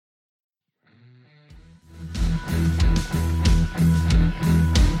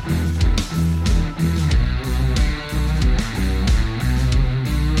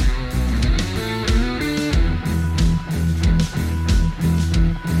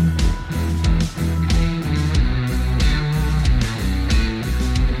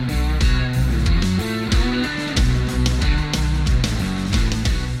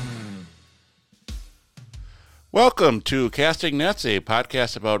Welcome to Casting Nets, a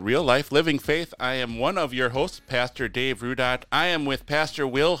podcast about real-life living faith. I am one of your hosts, Pastor Dave Rudot. I am with Pastor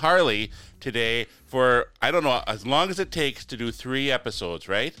Will Harley today for, I don't know, as long as it takes to do 3 episodes,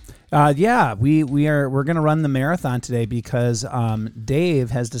 right? We're going to run the marathon today because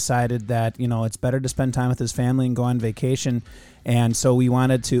Dave has decided that, it's better to spend time with his family and go on vacation. And so we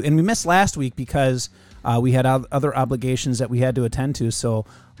wanted to, and we missed last week because we had other obligations that we had to attend to. So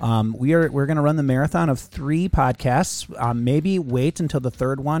we're going to run the marathon of 3 podcasts. Maybe wait until the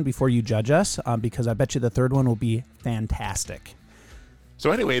third one before you judge us, because I bet you the third one will be fantastic.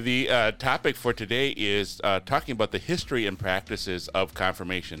 So anyway, the topic for today is talking about the history and practices of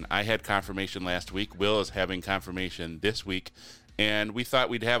confirmation. I had confirmation last week. Will is having confirmation this week. And we thought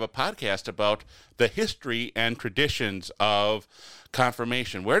we'd have a podcast about the history and traditions of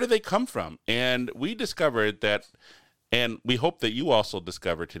confirmation. Where do they come from? And we discovered that, and we hope that you also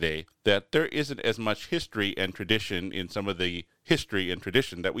discover today, that there isn't as much history and tradition in some of the history and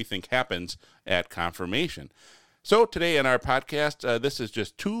tradition that we think happens at confirmation. So today in our podcast, this is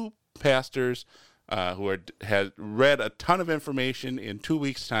just 2 pastors who has read a ton of information in 2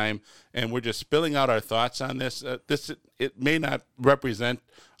 weeks' time, and we're just spilling out our thoughts on this. It may not represent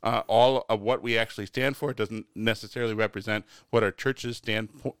all of what we actually stand for. It doesn't necessarily represent what our churches stand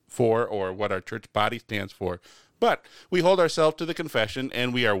for or what our church body stands for. But we hold ourselves to the confession,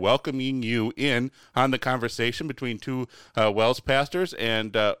 and we are welcoming you in on the conversation between 2 Wells pastors,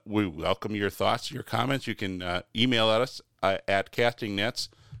 and we welcome your thoughts, your comments. You can email us at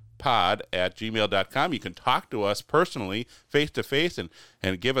castingnetspod@gmail.com. You can talk to us personally, face-to-face, and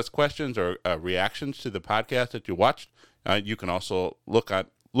give us questions or reactions to the podcast that you watched. You can also look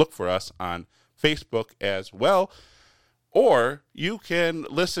for us on Facebook as well. Or you can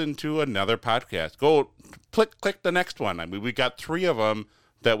listen to another podcast. Go click the next one. I mean, we got 3 of them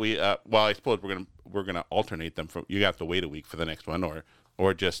that we. I suppose we're gonna alternate them. From you have to wait a week for the next one,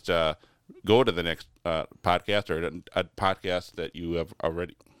 or just go to the next podcast or a podcast that you have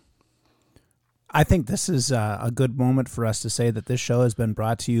already. I think this is a good moment for us to say that this show has been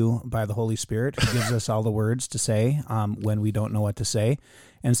brought to you by the Holy Spirit, who gives us all the words to say when we don't know what to say.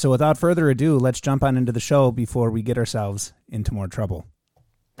 And so without further ado, let's jump on into the show before we get ourselves into more trouble.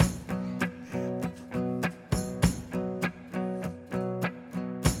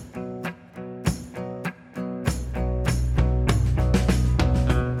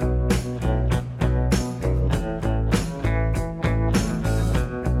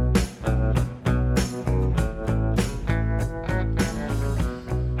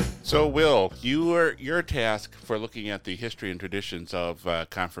 So, Will, your task for looking at the history and traditions of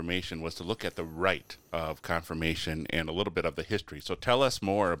confirmation was to look at the rite of confirmation and a little bit of the history. So tell us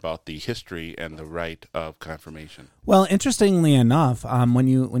more about the history and the rite of confirmation. Well, interestingly enough, when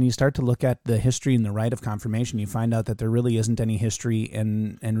you start to look at the history and the rite of confirmation, you find out that there really isn't any history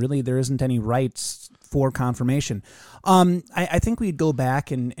and really there isn't any rites for confirmation. I think we'd go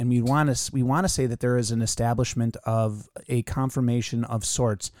back and we want to say that there is an establishment of a confirmation of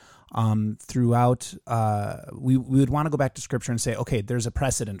sorts throughout. We would want to go back to Scripture and say, okay, there's a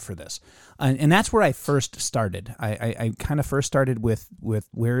precedent for this, and that's where I first started. I kind of first started with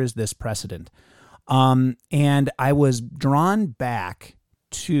where is this precedent, and I was drawn back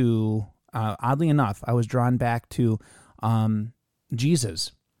to, oddly enough,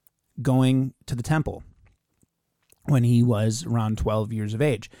 Jesus going to the temple when he was around 12 years of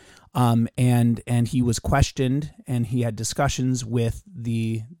age. And he was questioned, and he had discussions with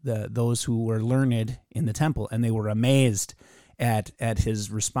those who were learned in the temple, and they were amazed at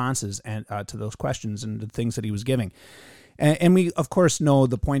his responses and to those questions and the things that he was giving. And we, of course, know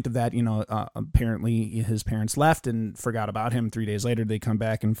the point of that. Apparently his parents left and forgot about him. 3 days later, they come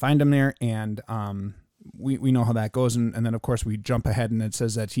back and find him there, and we know how that goes. And then, of course, we jump ahead, and it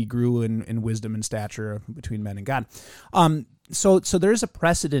says that he grew in wisdom and stature between men and God. So there's a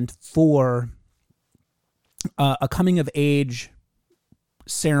precedent for a coming of age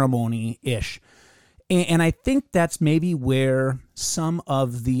ceremony-ish. And I think that's maybe where some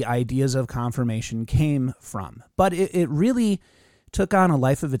of the ideas of confirmation came from. But it really took on a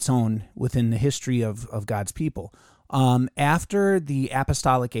life of its own within the history of God's people. After the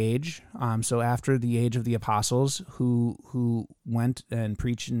apostolic age, so after the age of the apostles who went and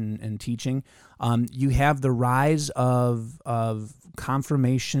preached and teaching, you have the rise of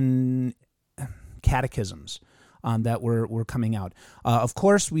confirmation catechisms that were coming out. Of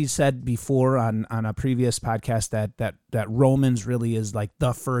course, we said before on a previous podcast that Romans really is like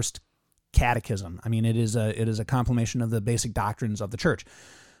the first catechism. I mean, it is a compilation of the basic doctrines of the church.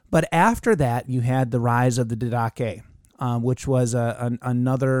 But after that, you had the rise of the Didache, which was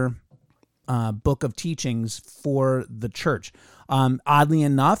another book of teachings for the church. Oddly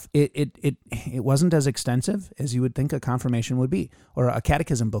enough, it wasn't as extensive as you would think a confirmation would be, or a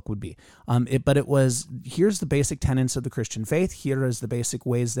catechism book would be. But it was, here's the basic tenets of the Christian faith. Here is the basic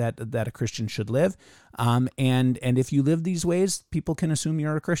ways that a Christian should live. And if you live these ways, people can assume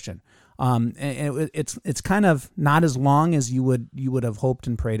you're a Christian. And it's kind of not as long as you would have hoped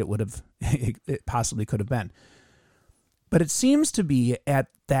and prayed it possibly could have been. But it seems to be at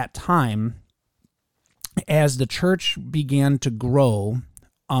that time, as the church began to grow,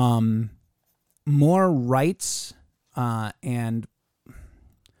 more rites and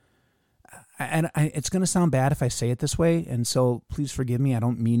it's going to sound bad if I say it this way, and so please forgive me, I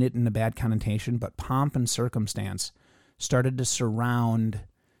don't mean it in a bad connotation, but pomp and circumstance started to surround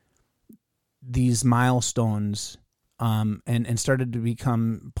these milestones and started to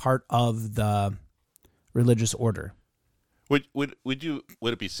become part of the religious order. Would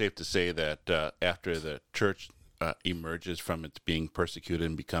it be safe to say that after the church emerges from its being persecuted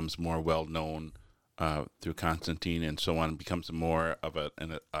and becomes more well known through Constantine and so on, becomes more of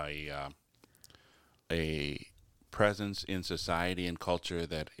a presence in society and culture,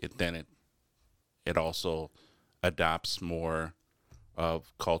 that it also adopts more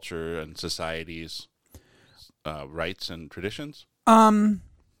of culture and society's rights and traditions?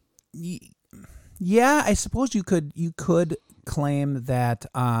 Yeah, I suppose you could claim that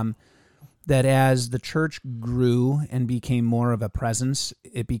that as the church grew and became more of a presence,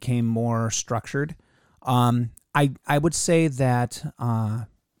 it became more structured. I would say that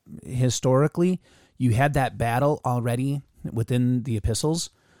historically, you had that battle already within the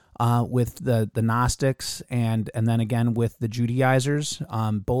epistles with the Gnostics and then again with the Judaizers.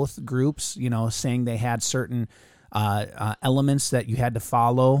 Both groups, saying they had certain elements that you had to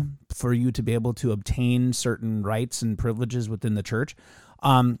follow for you to be able to obtain certain rights and privileges within the church,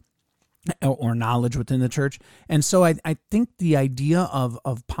 or knowledge within the church. And so I think the idea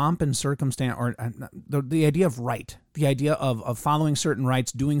of pomp and circumstance, or the idea of right, the idea of following certain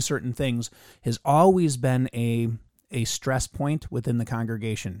rights, doing certain things, has always been a stress point within the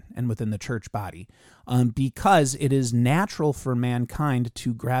congregation and within the church body, because it is natural for mankind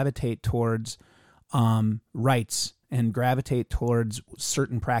to gravitate towards rights and gravitate towards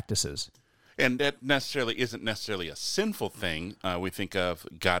certain practices. And that isn't necessarily a sinful thing. We think of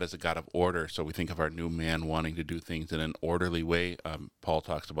God as a God of order, so we think of our new man wanting to do things in an orderly way. Paul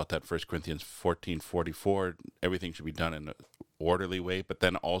talks about that, 1 Corinthians 14:44. Everything should be done in an orderly way, but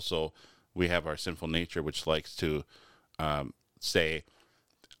then also we have our sinful nature, which likes to say,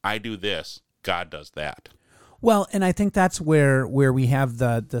 I do this, God does that. Well, and I think that's where we have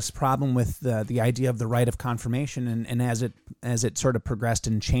this problem with the idea of the rite of confirmation, and as it sort of progressed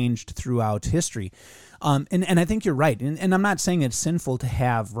and changed throughout history, and I think you're right, and I'm not saying it's sinful to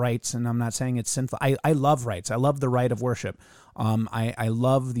have rites, and I'm not saying it's sinful. I love rites. I love the rite of worship. I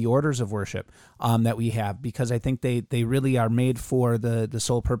love the orders of worship that we have, because I think they really are made for the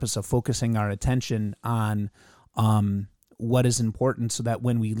sole purpose of focusing our attention on what is important, so that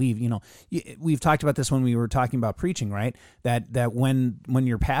when we leave, we've talked about this when we were talking about preaching, right? That when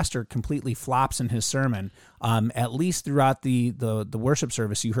your pastor completely flops in his sermon, at least throughout the worship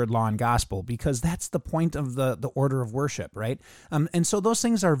service, you heard law and gospel, because that's the point of the order of worship, right? And so those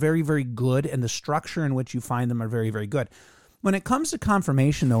things are very, very good, and the structure in which you find them are very, very good. When it comes to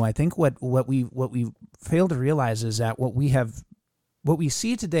confirmation, though, I think what we fail to realize is that what we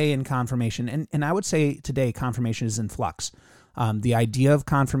see today in confirmation, and I would say today confirmation is in flux. The idea of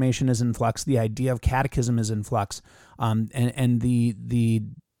confirmation is in flux. The idea of catechism is in flux, and the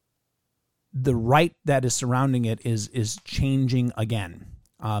rite that is surrounding it is changing again.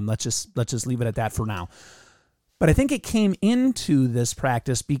 Let's just leave it at that for now. But I think it came into this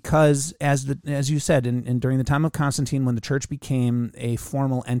practice because, as you said, during the time of Constantine, when the church became a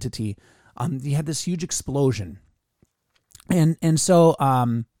formal entity, you had this huge explosion. And so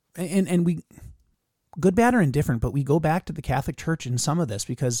we, good, bad, or indifferent, but we go back to the Catholic Church in some of this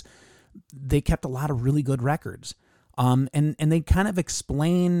because they kept a lot of really good records. And they kind of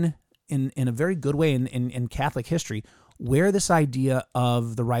explain in a very good way in Catholic history where this idea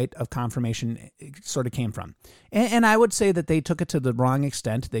of the rite of confirmation sort of came from. And I would say that they took it to the wrong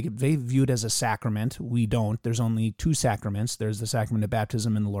extent. They viewed it as a sacrament. We don't. There's only two sacraments. There's the sacrament of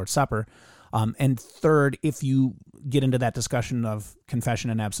baptism and the Lord's Supper. And third, if you get into that discussion of confession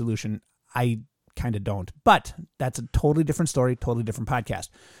and absolution, I kind of don't. But that's a totally different story, totally different podcast.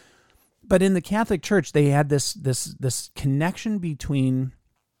 But in the Catholic Church, they had this connection between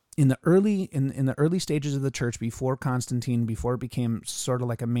in the early stages of the church, before Constantine, before it became sort of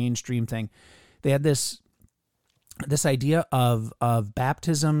like a mainstream thing. They had this this idea of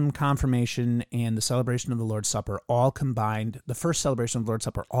baptism, confirmation, and the celebration of the Lord's Supper all combined, the first celebration of the Lord's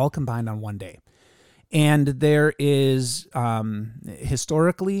Supper all combined on one day. And there is,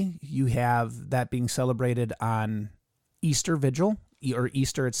 historically, you have that being celebrated on Easter Vigil, or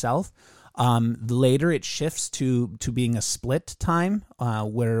Easter itself. Later it shifts to being a split time,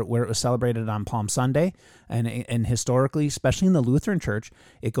 where it was celebrated on Palm Sunday, and historically, especially in the Lutheran Church,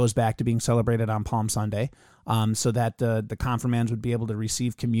 it goes back to being celebrated on Palm Sunday, so that the confirmands would be able to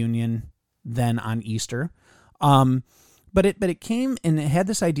receive communion then on Easter. But it came and it had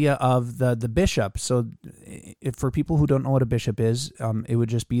this idea of the bishop. So for people who don't know what a bishop is, it would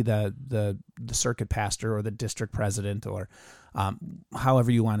just be the circuit pastor or the district president, or however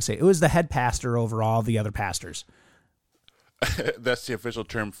you want to say it. It was the head pastor over all the other pastors. That's the official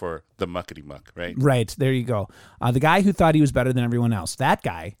term for the muckety muck, right? Right. There you go. The guy who thought he was better than everyone else. That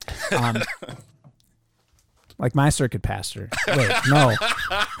guy. Like my circuit pastor. Wait, no.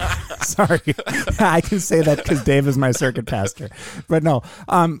 Sorry. I can say that because Dave is my circuit pastor. But no.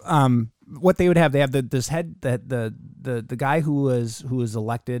 What they would have, they have this head, that the guy who was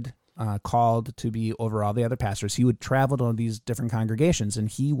elected, called to be over all the other pastors. He would travel to all these different congregations, and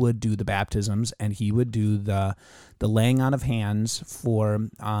he would do the baptisms, and he would do the laying on of hands for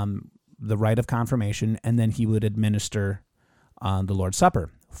the rite of confirmation, and then he would administer the Lord's Supper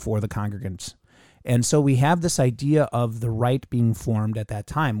for the congregants. And so we have this idea of the rite being formed at that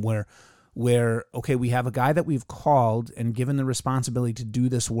time where, okay, we have a guy that we've called and given the responsibility to do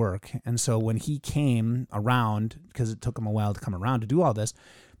this work. And so when he came around, because it took him a while to come around to do all this,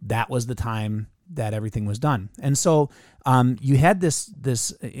 that was the time that everything was done. And so you had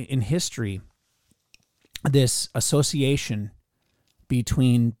this in history, this association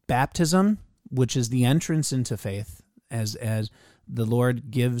between baptism, which is the entrance into faith, as the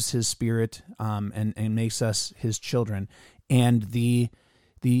Lord gives his Spirit and makes us his children, and the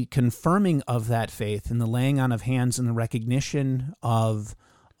confirming of that faith and the laying on of hands and the recognition of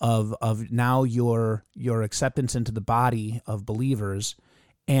now your acceptance into the body of believers,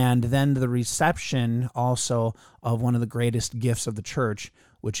 and then the reception also of one of the greatest gifts of the church,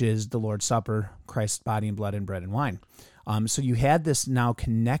 which is the Lord's Supper, Christ's body and blood and bread and wine. So you had this now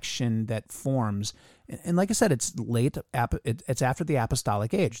connection that forms. And like I said, it's it's after the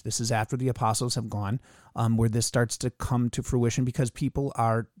apostolic age. This is after the apostles have gone, where this starts to come to fruition, because people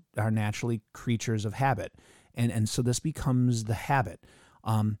are naturally creatures of habit. And so this becomes the habit.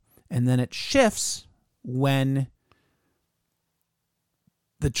 And then it shifts when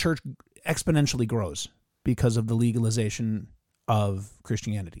the church exponentially grows because of the legalization of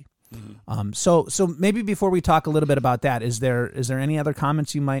Christianity. Mm-hmm. So maybe before we talk a little bit about that, is there any other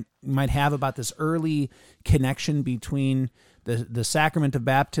comments you might have about this early connection between the sacrament of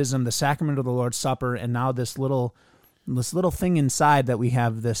baptism, the sacrament of the Lord's Supper, and now this little thing inside that we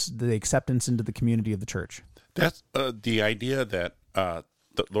have, the acceptance into the community of the church? That's the idea that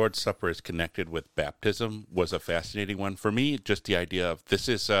the Lord's Supper is connected with baptism was a fascinating one for me. Just the idea of this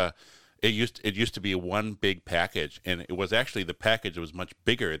is it used to be one big package, and it was actually, the package was much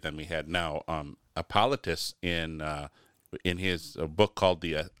bigger than we had now. Hippolytus in his book called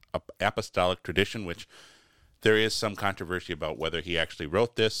the Apostolic Tradition, which there is some controversy about whether he actually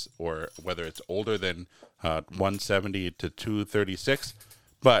wrote this or whether it's older than 170 to 236.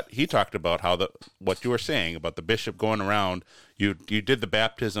 But he talked about how what you were saying about the bishop going around, you did the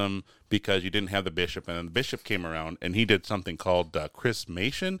baptism because you didn't have the bishop, and then the bishop came around and he did something called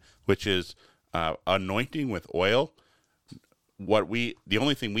chrismation, which is anointing with oil. The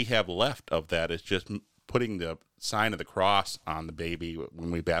only thing we have left of that is just putting the sign of the cross on the baby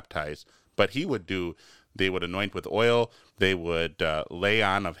when we baptize. But they would anoint with oil. They would lay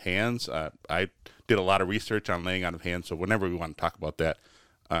on of hands. I did a lot of research on laying on of hands, so whenever we want to talk about that.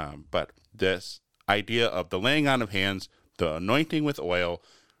 But this idea of the laying on of hands, the anointing with oil,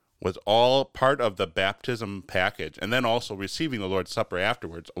 was all part of the baptism package. And then also receiving the Lord's Supper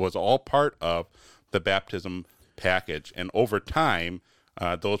afterwards was all part of the baptism package. And over time,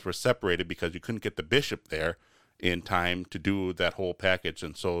 those were separated because you couldn't get the bishop there in time to do that whole package.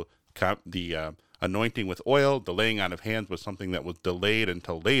 And so the anointing with oil, the laying on of hands, was something that was delayed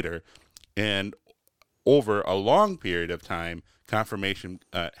until later. And over a long period of time, confirmation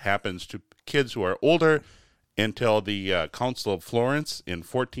happens to kids who are older until the Council of Florence in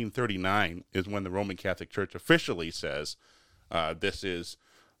 1439 is when the Roman Catholic Church officially says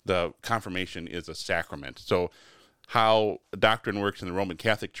the confirmation is a sacrament. So how doctrine works in the Roman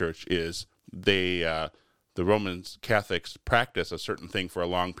Catholic Church is the Roman Catholics practice a certain thing for a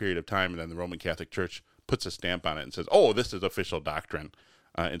long period of time, and then the Roman Catholic Church puts a stamp on it and says, oh, this is official doctrine.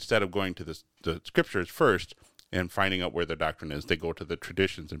 Instead of going to the scriptures first, and finding out where the doctrine is. They go to the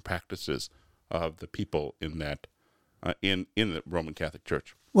traditions and practices of the people in that in the Roman Catholic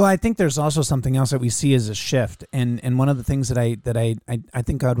Church. Well, I think there's also something else that we see as a shift, and one of the things that I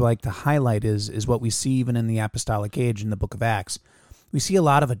think I'd like to highlight is what we see even in the Apostolic Age in the Book of Acts. We see a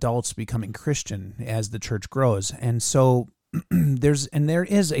lot of adults becoming Christian as the church grows, and so there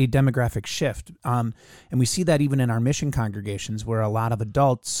is a demographic shift, and we see that even in our mission congregations where a lot of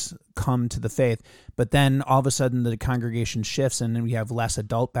adults come to the faith, but then all of a sudden the congregation shifts and then we have less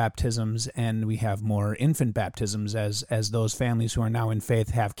adult baptisms and we have more infant baptisms as those families who are now in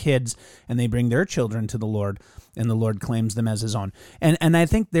faith have kids and they bring their children to the Lord and the Lord claims them as his own. And I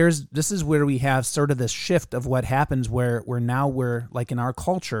think this is where we have sort of this shift of what happens where we're like in our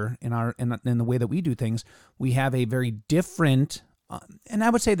culture, in the way that we do things, we have a very different, and I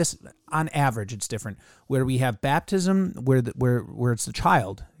would say this on average it's different, where we have baptism where it's the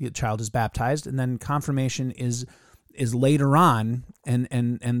child is baptized, and then confirmation is later on,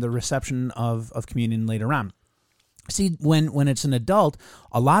 and the reception of communion later on. See, when it's an adult,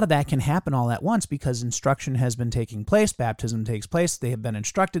 a lot of that can happen all at once because instruction has been taking place, baptism takes place, they have been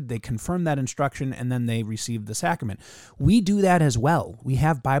instructed, they confirm that instruction, and then they receive the sacrament. We do that as well. We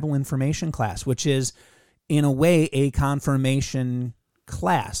have Bible information class, which is in a way a confirmation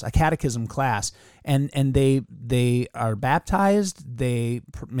class, a catechism class, and they are baptized, they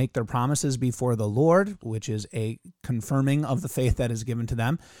make their promises before the Lord, which is a confirming of the faith that is given to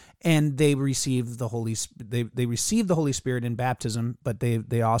them, and they receive the Holy Spirit in baptism, but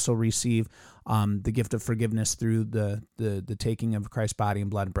they also receive the gift of forgiveness through the taking of Christ's body and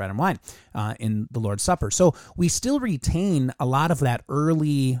blood, bread and wine in the Lord's Supper. So we still retain a lot of that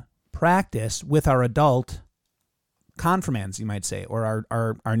early practice with our adult confirmands, you might say, or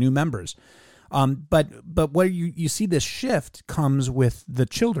our new members. But where you see this shift comes with the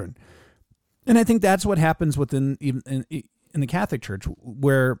children. And I think that's what happens within in the Catholic Church,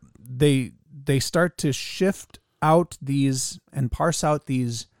 where they start to shift out these and parse out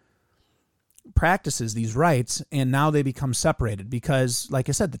these practices, these rites, and now they become separated because, like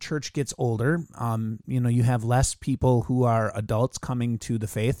I said, the church gets older. You have less people who are adults coming to the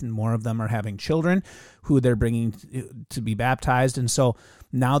faith, and more of them are having children who they're bringing to be baptized, and so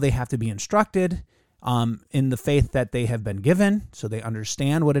now they have to be instructed in the faith that they have been given, so they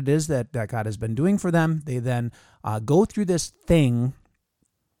understand what it is that God has been doing for them. They then go through this thing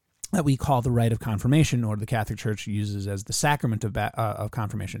that we call the rite of confirmation, or the Catholic Church uses as the sacrament of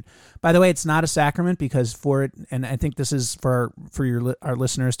confirmation. By the way, it's not a sacrament because for it, and I think this is for our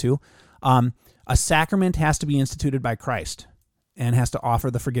listeners too, a sacrament has to be instituted by Christ and has to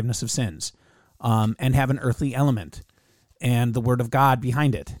offer the forgiveness of sins and have an earthly element and the Word of God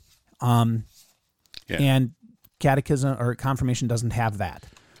behind it. And catechism or confirmation doesn't have that.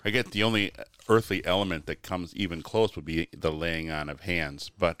 I get the only earthly element that comes even close would be the laying on of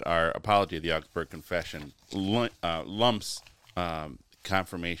hands, but our Apology of the Augsburg Confession lumps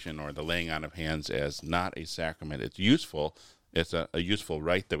confirmation or the laying on of hands as not a sacrament. It's useful. It's a useful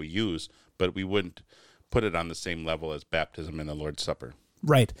rite that we use, but we wouldn't put it on the same level as baptism and the Lord's Supper.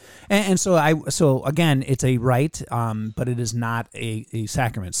 Right. And so again, it's a rite, but it is not a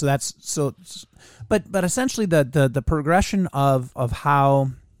sacrament. But essentially the progression of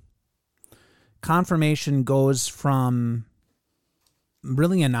how confirmation goes from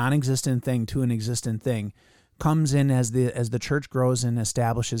really a non-existent thing to an existent thing comes in as the church grows and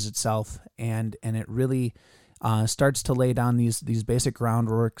establishes itself, and it really starts to lay down these basic ground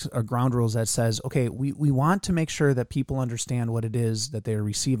rules that says, okay, we want to make sure that people understand what it is that they are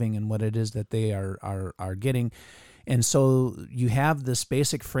receiving and what it is that they are getting. And so you have this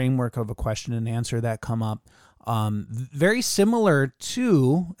basic framework of a question and answer that come up, very similar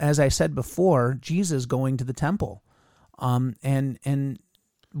to, as I said before, Jesus going to the temple. And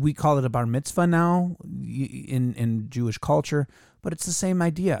we call it a bar mitzvah now in Jewish culture, but it's the same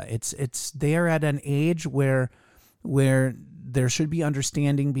idea. It's they are at an age where there should be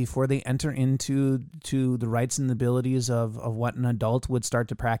understanding before they enter into the rights and abilities of what an adult would start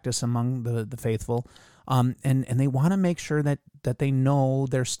to practice among the faithful, and they want to make sure that they know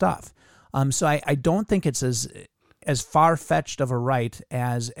their stuff. So I don't think it's as far-fetched of a rite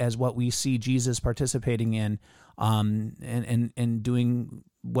as what we see Jesus participating in, and doing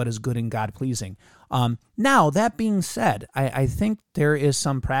what is good and God-pleasing. Now, that being said, I think there is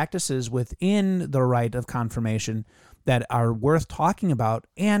some practices within the rite of confirmation that are worth talking about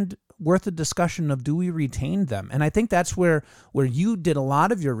and worth a discussion of, do we retain them? And I think that's where you did a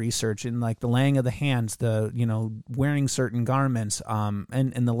lot of your research in, like the laying of the hands, the wearing certain garments,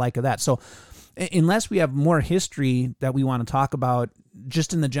 and the like of that. So unless we have more history that we want to talk about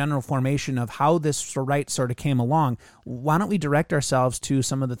just in the general formation of how this rite sort of came along, why don't we direct ourselves to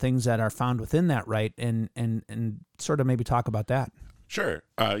some of the things that are found within that rite and sort of maybe talk about that? Sure.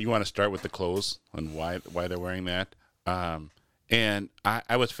 You want to start with the clothes and why they're wearing that? And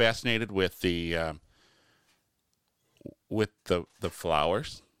I was fascinated with the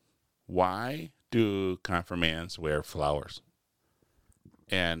flowers. Why do confirmands wear flowers?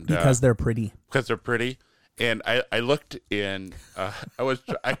 And because they're pretty. Because they're pretty. And I looked in.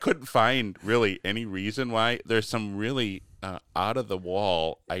 I couldn't find really any reason why. There's some really out of the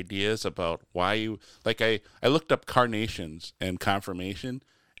wall ideas about why you like. I looked up carnations and confirmation,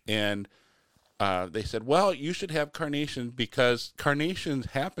 and they said, well, you should have carnations because carnations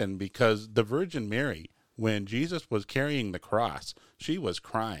happen because the Virgin Mary, when Jesus was carrying the cross, she was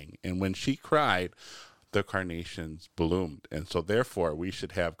crying, and when she cried, the carnations bloomed, and so therefore we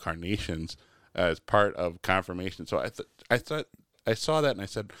should have carnations as part of confirmation. So I thought I saw that and I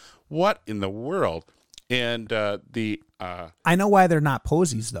said, what in the world? And I know why they're not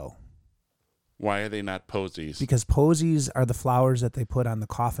posies though. Why are they not posies? Because posies are the flowers that they put on the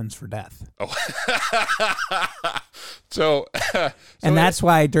coffins for death. Oh. so and that's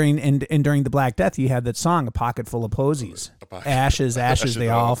why during the Black Death you had that song, "A Pocket Full of Posies." Ashes, ashes, they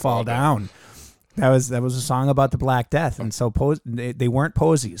all fall down. That was a song about the Black Death, and so they weren't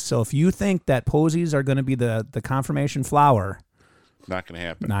posies. So if you think that posies are going to be the confirmation flower, not going to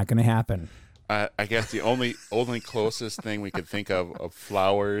happen. Not going to happen. I guess the only closest thing we could think of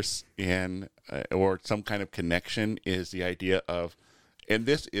flowers in or some kind of connection is the idea of, and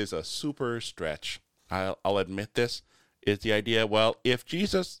this is a super stretch, I'll admit this, is the idea, well, if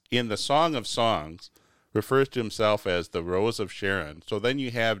Jesus in the Song of Songs refers to himself as the Rose of Sharon, so then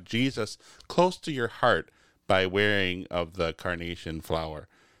you have Jesus close to your heart by wearing of the carnation flower.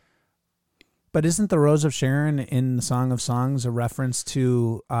 But isn't the Rose of Sharon in the Song of Songs a reference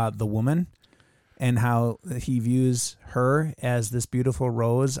to the woman and how he views her as this beautiful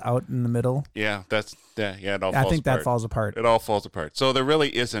rose out in the middle? Yeah, it all falls apart. I think that falls apart. It all falls apart. So there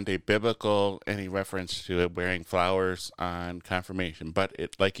really isn't a biblical any reference to it wearing flowers on confirmation, but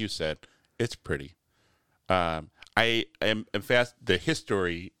it, like you said, it's pretty. I am fast. The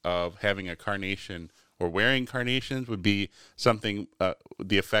history of having a carnation or wearing carnations would be something,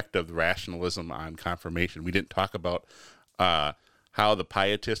 the effect of rationalism on confirmation. We didn't talk about how the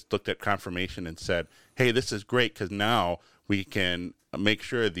pietists looked at confirmation and said, hey, this is great because now we can make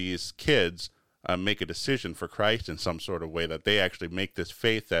sure these kids make a decision for Christ in some sort of way, that they actually make this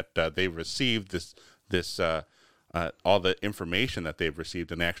faith that they've received this all the information that they've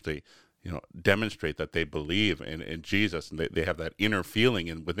received and actually demonstrate that they believe in Jesus, and they have that inner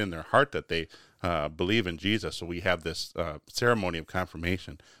feeling within their heart that they believe in Jesus. So we have this ceremony of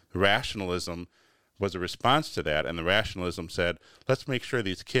confirmation. The rationalism was a response to that, and the rationalism said, let's make sure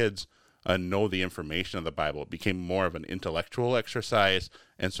these kids know the information of the Bible. It became more of an intellectual exercise,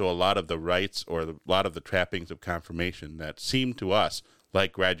 and so a lot of the rites or a lot of the trappings of confirmation that seemed to us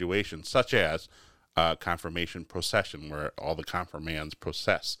like graduation, such as confirmation procession, where all the confirmands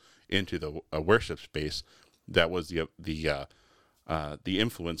process into the worship space, that was the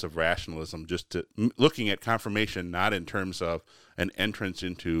influence of rationalism, just looking at confirmation not in terms of an entrance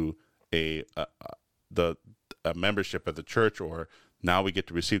into a membership of the church, or now we get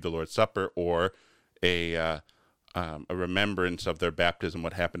to receive the Lord's Supper, or a remembrance of their baptism,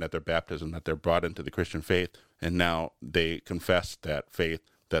 what happened at their baptism, that they're brought into the Christian faith, and now they confess that faith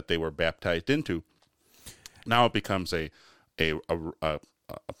that they were baptized into. Now it becomes a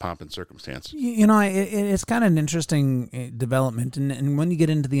pomp and circumstance. It's kind of an interesting development, and when you get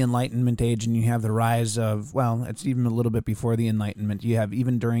into the Enlightenment age and you have the rise of, well, it's even a little bit before the Enlightenment, you have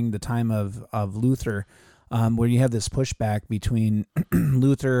even during the time of Luther, where you have this pushback between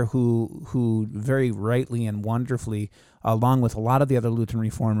Luther, who very rightly and wonderfully, along with a lot of the other Lutheran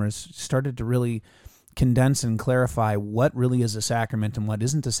reformers, started to really condense and clarify what really is a sacrament and what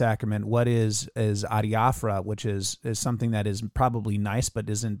isn't a sacrament, what is adiaphora, which is something that is probably nice but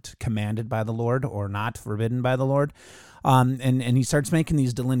isn't commanded by the Lord or not forbidden by the Lord. And he starts making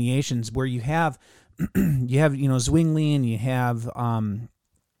these delineations where you have Zwingli, and you have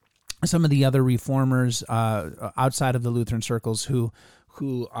some of the other reformers outside of the Lutheran circles who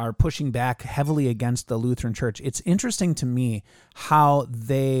are pushing back heavily against the Lutheran Church. It's interesting to me how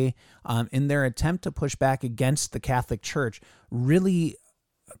they, in their attempt to push back against the Catholic Church, really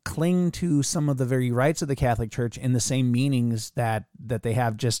cling to some of the very rights of the Catholic Church in the same meanings that they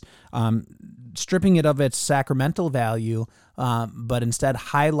have, just stripping it of its sacramental value, but instead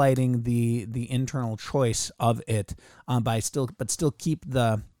highlighting the internal choice of it, but still keep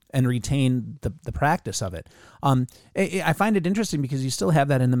the and retain the practice of it. I find it interesting because you still have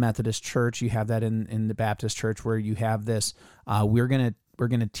that in the Methodist Church, you have that in the Baptist Church, where you have this. We're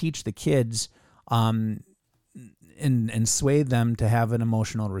gonna teach the kids, and sway them to have an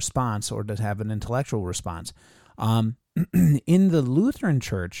emotional response or to have an intellectual response. In the Lutheran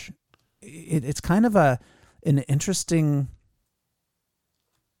Church, it's kind of an interesting.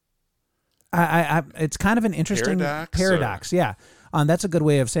 It's kind of an interesting paradox. Yeah, that's a good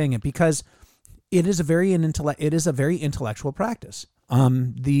way of saying it, because it is a very intellectual practice.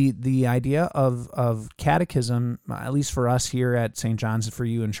 The idea of catechism, at least for us here at St. John's, for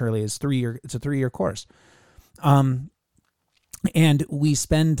you and Shirley, is 3 year. It's a 3-year course, and we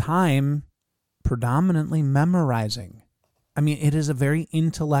spend time predominantly memorizing. I mean, it is a very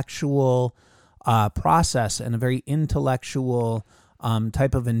intellectual process and a very intellectual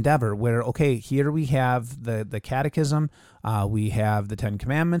type of endeavor where, okay, here we have the catechism, we have the 10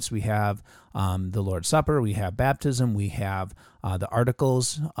 Commandments, we have the Lord's Supper, we have baptism, we have the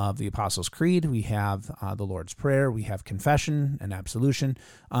articles of the Apostles' Creed, we have the Lord's Prayer, we have confession and absolution,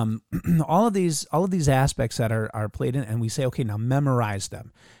 all of these aspects that are played in, and we say, okay, now memorize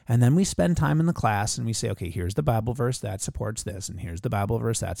them. And then we spend time in the class and we say, okay, here's the Bible verse that supports this, and here's the Bible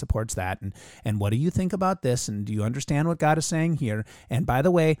verse that supports that, and what do you think about this, and do you understand what God is saying here? And by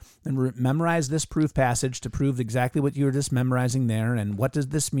the way, memorize this proof passage to prove exactly what you were just memorizing there, and what does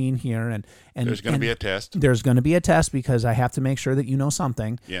this mean here? And there's going to be a test. There's going to be a test, because I have to make sure that you know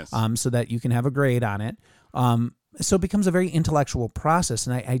something, yes, so that you can have a grade on it. So it becomes a very intellectual process,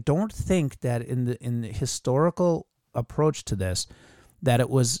 and I don't think that in the historical approach to this, that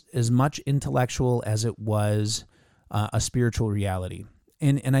it was as much intellectual as it was a spiritual reality.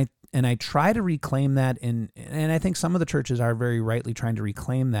 And I try to reclaim that and I think some of the churches are very rightly trying to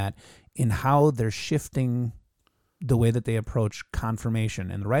reclaim that in how they're shifting the way that they approach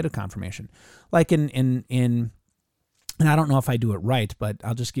confirmation and the rite of confirmation. Like in and I don't know if I do it right, but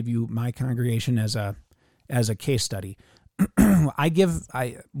I'll just give you my congregation as a case study.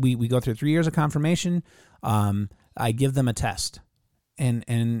 We go through 3 years of confirmation. I give them a test.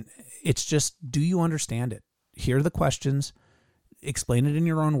 And it's just, do you understand it? Here are the questions. Explain it in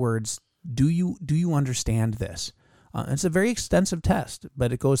your own words. Do you understand this? It's a very extensive test,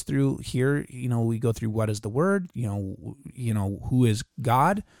 but it goes through here. We go through what is the Word. Who is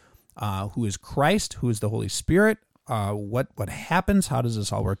God? Who is Christ? Who is the Holy Spirit? What happens? How does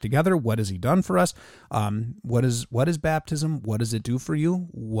this all work together? What has He done for us? What is baptism? What does it do for you?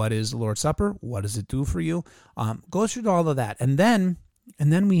 What is the Lord's Supper? What does it do for you? Goes through all of that, and then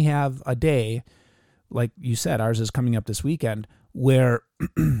we have a day, like you said, ours is coming up this weekend, where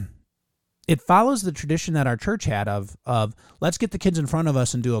it follows the tradition that our church had of let's get the kids in front of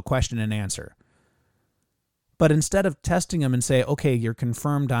us and do a question and answer. But instead of testing them and say, okay, you're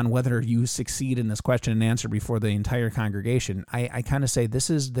confirmed on whether you succeed in this question and answer before the entire congregation, I kind of say this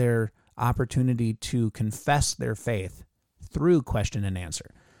is their opportunity to confess their faith through question and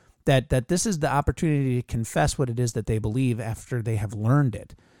answer. That this is the opportunity to confess what it is that they believe after they have learned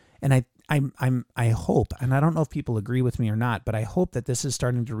it. And I hope, and I don't know if people agree with me or not, but I hope that this is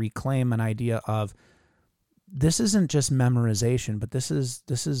starting to reclaim an idea of this isn't just memorization, but this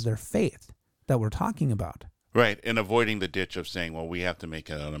is their faith that we're talking about. Right, and avoiding the ditch of saying, well, we have to make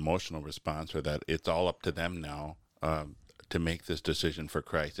an emotional response, or that it's all up to them now to make this decision for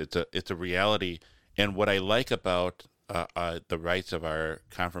Christ. It's a reality, and what I like about the rites of our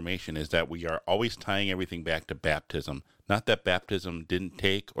confirmation is that we are always tying everything back to baptism. Not that baptism didn't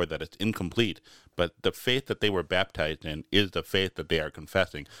take or that it's incomplete, but the faith that they were baptized in is the faith that they are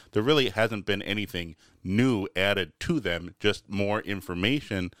confessing. There really hasn't been anything new added to them, just more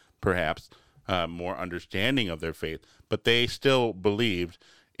information, perhaps, more understanding of their faith, but they still believed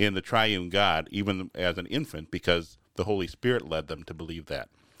in the triune God, even as an infant, because the Holy Spirit led them to believe that.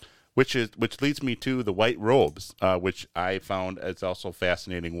 Which leads me to the white robes, which I found is also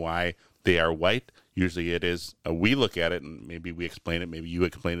fascinating why they are white. Usually it is, we look at it, and maybe we explain it, maybe you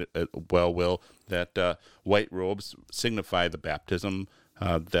explain it well, Will, that white robes signify the baptism,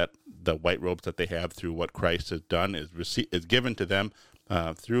 that the white robes that they have through what Christ has done is given to them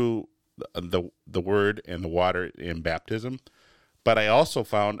through the word and the water in baptism. But I also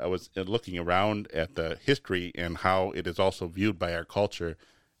found, I was looking around at the history and how it is also viewed by our culture.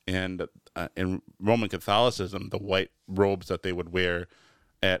 And in Roman Catholicism, the white robes that they would wear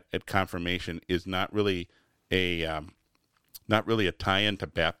at confirmation is not really a tie-in to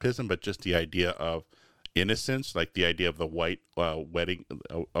baptism, but just the idea of innocence, like the idea of the white wedding,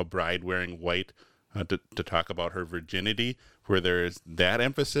 a bride wearing white to talk about her virginity, where there is that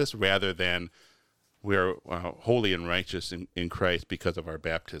emphasis rather than we are holy and righteous in Christ because of our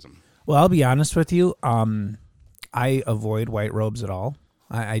baptism. Well, I'll be honest with you. I avoid white robes at all.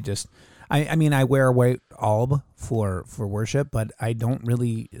 I mean, I wear a white alb for worship, but I don't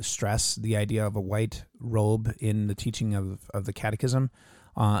really stress the idea of a white robe in the teaching of the catechism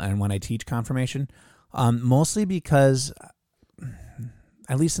and when I teach confirmation, mostly because,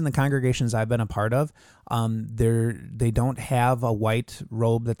 at least in the congregations I've been a part of, they don't have a white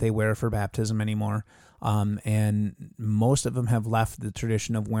robe that they wear for baptism anymore, and most of them have left the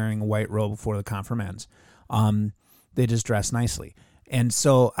tradition of wearing a white robe for the confirmands. They just dress nicely. And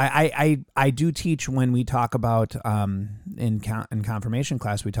so I do teach when we talk about in confirmation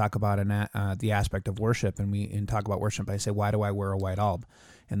class, we talk about the aspect of worship, and talk about worship. I say, why do I wear a white alb?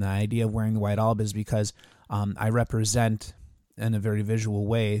 And the idea of wearing the white alb is because I represent in a very visual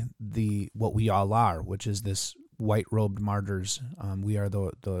way what we all are, which is this white-robed martyrs. We are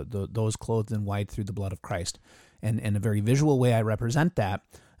those clothed in white through the blood of Christ. And in a very visual way, I represent that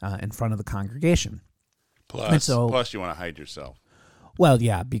in front of the congregation. Plus you want to hide yourself. Well,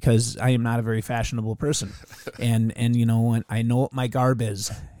 yeah, because I am not a very fashionable person, and I know what my garb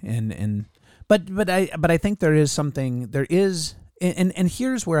is, but I think there is something. And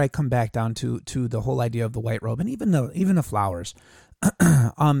here's where I come back down to the whole idea of the white robe and even the flowers.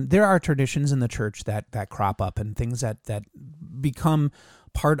 There are traditions in the church that crop up and things that become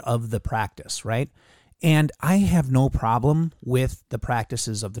part of the practice, right? And I have no problem with the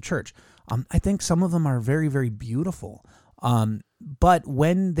practices of the church. I think some of them are very, very beautiful. But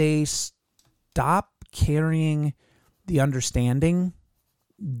when they stop carrying the understanding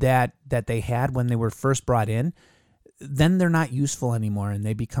that they had when they were first brought in, then they're not useful anymore, and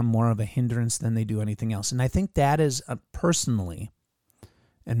they become more of a hindrance than they do anything else. And I think that is personally,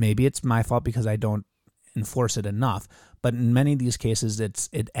 and maybe it's my fault because I don't enforce it enough, but in many of these cases,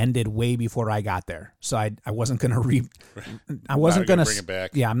 it ended way before I got there. So I wasn't going to I wasn't going to bring it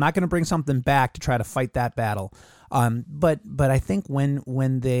back. Yeah, I'm not going to bring something back to try to fight that battle. But I think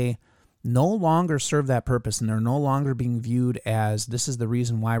when they no longer serve that purpose and they're no longer being viewed as this is the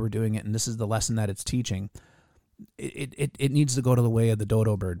reason why we're doing it and this is the lesson that it's teaching, it needs to go to the way of the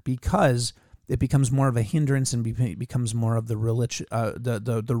dodo bird, because it becomes more of a hindrance and becomes more of the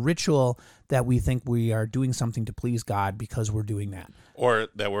ritual that we think we are doing something to please God because we're doing that. Or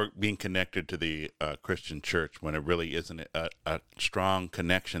that we're being connected to the Christian church when it really isn't a strong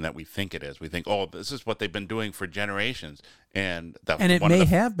connection that we think it is. We think, oh, this is what they've been doing for generations. And it may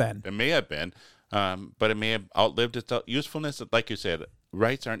have been. It may have been, but it may have outlived its usefulness. Like you said,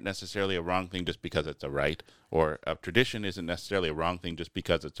 rights aren't necessarily a wrong thing just because it's a right, or a tradition isn't necessarily a wrong thing just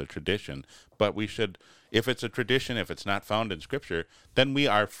because it's a tradition. But we should, if it's a tradition, if it's not found in Scripture, then we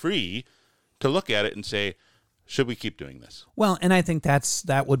are free to look at it and say, should we keep doing this? Well, and I think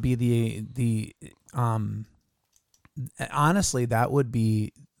that would be the honestly, that would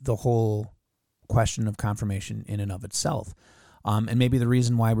be the whole question of confirmation in and of itself. And maybe the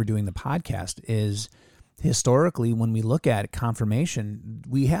reason why we're doing the podcast is, historically, when we look at confirmation,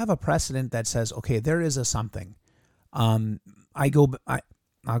 we have a precedent that says, okay, there is a something. I'll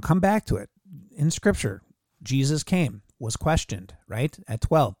come back to it. In Scripture, Jesus came, was questioned, right? At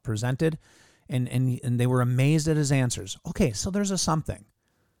 12, presented, and they were amazed at his answers. Okay, so there's a something.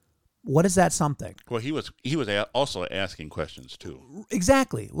 What is that something? Well, he was also asking questions too.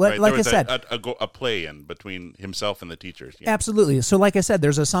 Exactly. Right? Like I said, a play in between himself and the teachers. Yeah. Absolutely. So, like I said,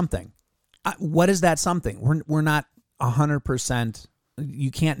 there's a something. What is that something? We're not 100%.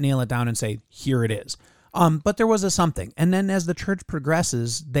 You can't nail it down and say here it is. But there was a something, and then as the church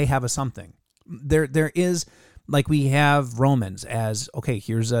progresses, they have a something. There is, like we have Romans as, okay,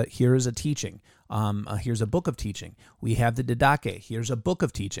 here is a teaching. Here's a book of teaching. We have the Didache. Here's a book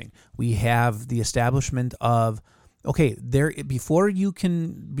of teaching. We have the establishment of, okay, before you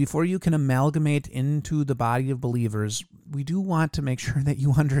can amalgamate into the body of believers, we do want to make sure that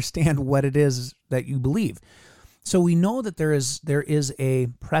you understand what it is that you believe. So we know that there is a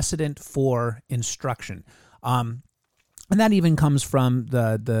precedent for instruction, and that even comes from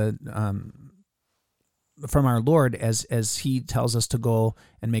from our Lord as he tells us to go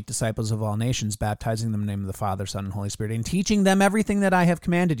and make disciples of all nations, baptizing them in the name of the Father, Son, and Holy Spirit, and teaching them everything that I have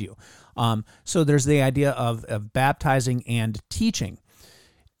commanded you. So there's the idea of baptizing and teaching.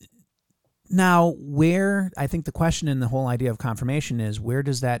 Now, where I think the question in the whole idea of confirmation is, where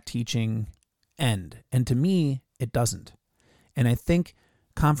does that teaching end? And to me, it doesn't. And I think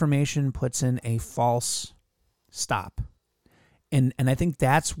confirmation puts in a false stop. And I think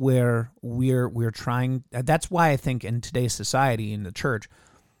that's where we're trying. That's why I think in today's society, in the church,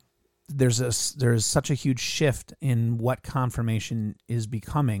 there's such a huge shift in what confirmation is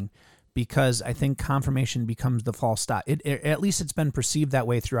becoming, because I think confirmation becomes the false stop. At least it's been perceived that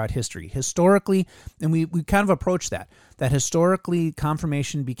way throughout history. Historically, and we kind of approach that historically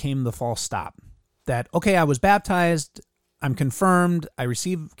confirmation became the false stop. That, okay, I was baptized, I'm confirmed, I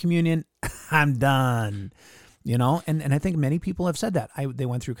received communion, I'm done. And I think many people have said that. They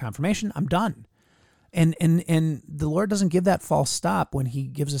went through confirmation, I'm done. And the Lord doesn't give that false stop when he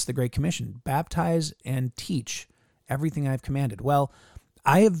gives us the Great Commission. Baptize and teach everything I've commanded. Well,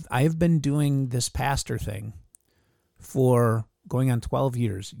 I have been doing this pastor thing for going on 12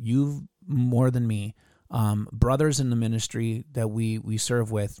 years. You've more than me. Brothers in the ministry that we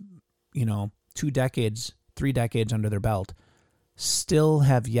serve with, 2 decades, 3 decades under their belt, still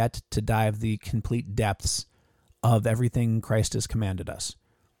have yet to dive the complete depths of everything Christ has commanded us.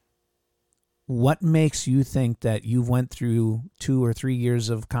 What makes you think that you went through 2 or 3 years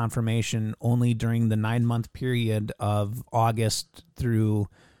of confirmation only during the 9-month period of August through,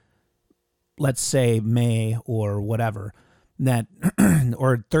 let's say, May or whatever, that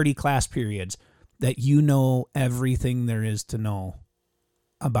or 30 class periods, that you know everything there is to know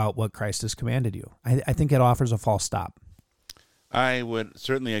about what Christ has commanded you? I think it offers a false stop. I would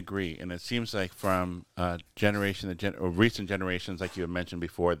certainly agree, and it seems like from recent generations, like you had mentioned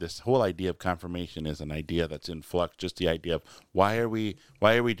before, this whole idea of confirmation is an idea that's in flux. Just the idea of why are we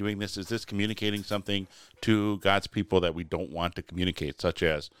doing this? Is this communicating something to God's people that we don't want to communicate, such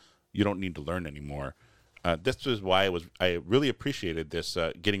as you don't need to learn anymore? This is why I really appreciated this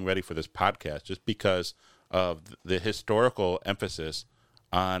getting ready for this podcast, just because of the historical emphasis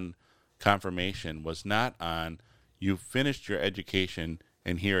on confirmation was not on you've finished your education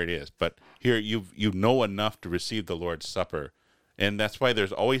and here it is, but here you know enough to receive the Lord's Supper. And that's why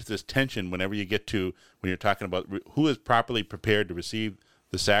there's always this tension whenever you get to, when you're talking about who is properly prepared to receive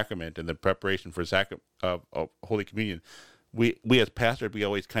the sacrament and the preparation for of Holy Communion. We as pastors, we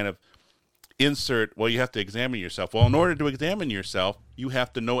always kind of insert, well, you have to examine yourself. Well, in order to examine yourself, you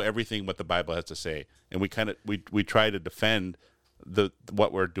have to know everything what the Bible has to say. And we try to defend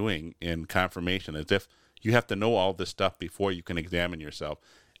what we're doing in confirmation as if you have to know all this stuff before you can examine yourself.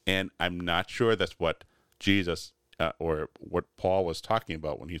 And I'm not sure that's what Jesus or what Paul was talking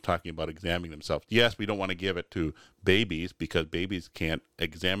about when he's talking about examining themselves. Yes, we don't want to give it to babies because babies can't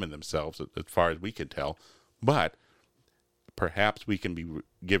examine themselves as far as we can tell. But perhaps we can be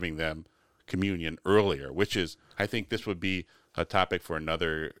giving them communion earlier, which is, I think this would be a topic for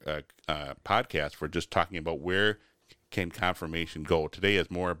another podcast for just talking about where can confirmation go. Today is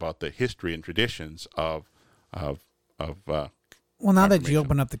more about the history and traditions of well, now that you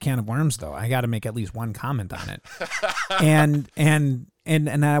open up the can of worms, though, I got to make at least one comment on it.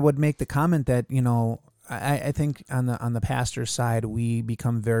 and I would make the comment that, I think on the pastor's side, we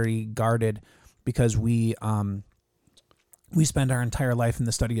become very guarded because we spend our entire life in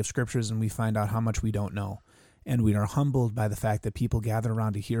the study of scriptures and we find out how much we don't know. And we are humbled by the fact that people gather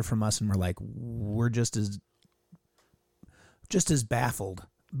around to hear from us, and we're like, we're just as baffled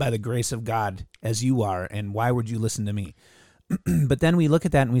by the grace of God as you are, and why would you listen to me? But then we look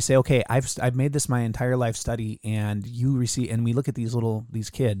at that and we say, okay, I've made this my entire life study, and you receive, and we look at these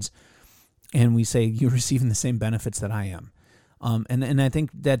kids, and we say, you're receiving the same benefits that I am. And I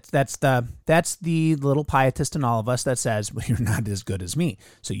think that's the little pietist in all of us that says, well, you're not as good as me,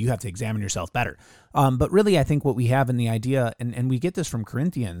 so you have to examine yourself better. But really, I think what we have in the idea, and we get this from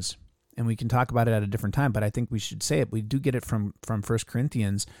Corinthians, and we can talk about it at a different time, but I think we should say it. We do get it from 1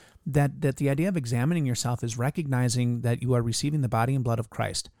 Corinthians, that the idea of examining yourself is recognizing that you are receiving the body and blood of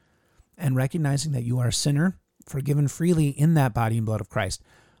Christ, and recognizing that you are a sinner, forgiven freely in that body and blood of Christ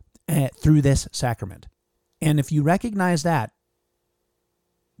through this sacrament. And if you recognize that,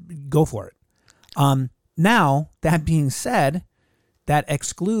 go for it. Now, that being said, that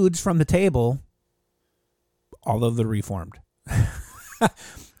excludes from the table all of the Reformed.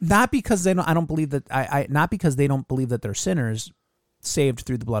 Not because they don't. I don't believe that. Not because they don't believe that they're sinners saved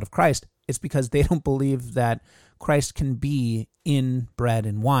through the blood of Christ. It's because they don't believe that Christ can be in bread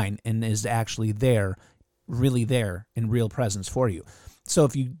and wine and is actually there, really there in real presence for you. So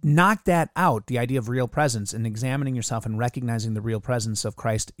if you knock that out, the idea of real presence and examining yourself and recognizing the real presence of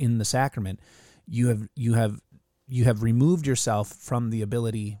Christ in the sacrament, you have removed yourself from the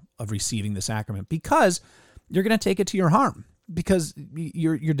ability of receiving the sacrament, because you're going to take it to your harm, because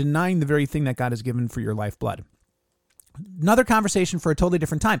you're denying the very thing that God has given for your lifeblood. Another conversation for a totally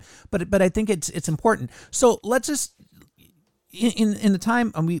different time, but I think it's important. So let's just in the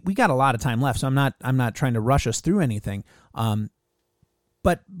time, and we got a lot of time left, so I'm not trying to rush us through anything.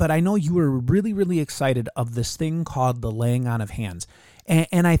 But I know you were really, really excited of this thing called the laying on of hands.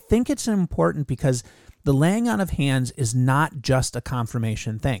 And I think it's important because the laying on of hands is not just a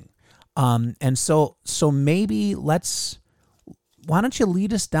confirmation thing. And so maybe why don't you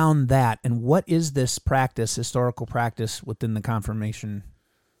lead us down that, and what is this practice, historical practice within the confirmation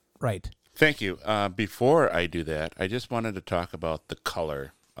rite? Thank you. Before I do that, I just wanted to talk about the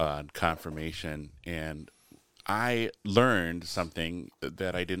color on confirmation, and I learned something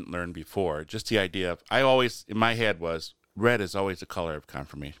that I didn't learn before. Just the idea of, in my head was, red is always the color of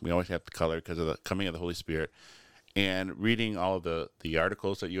confirmation. We always have the color because of the coming of the Holy Spirit. And reading all of the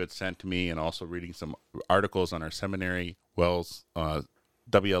articles that you had sent to me, and also reading some articles on our seminary,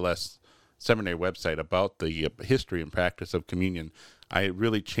 WLS seminary website about the history and practice of communion, I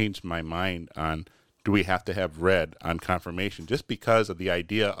really changed my mind on, do we have to have red on confirmation? Just because of the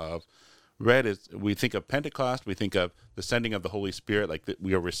idea of red is, we think of Pentecost, we think of the sending of the Holy Spirit, like that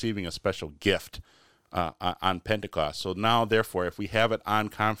we are receiving a special gift on Pentecost. So now, therefore, if we have it on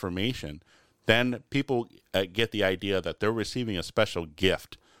confirmation, then people get the idea that they're receiving a special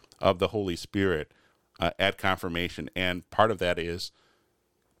gift of the Holy Spirit at confirmation. And part of that is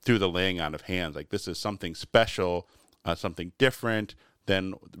through the laying on of hands. Like, this is something special, something different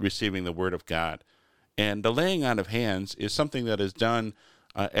than receiving the Word of God. And the laying on of hands is something that is done,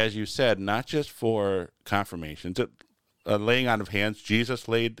 as you said, not just for confirmation. Laying on of hands, Jesus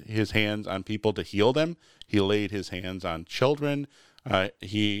laid his hands on people to heal them. He laid his hands on children.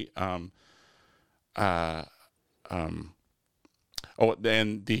 Excuse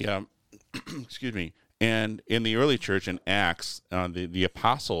me. And in the early church in Acts, the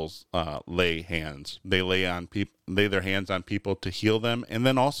apostles lay hands. They lay their hands on people to heal them. And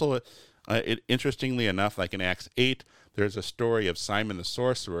then also, interestingly enough, like in Acts 8, there's a story of Simon the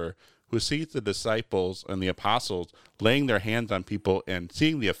sorcerer who sees the disciples and the apostles laying their hands on people and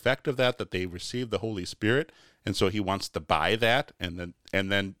seeing the effect of that they receive the Holy Spirit. And so he wants to buy that. And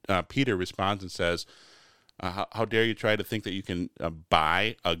then Peter responds and says, how dare you try to think that you can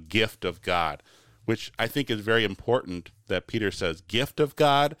buy a gift of God? Which I think is very important that Peter says gift of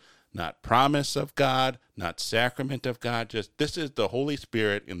God, not promise of God, not sacrament of God. Just, this is the Holy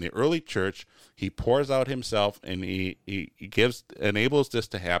Spirit in the early church. He pours out himself, and he enables this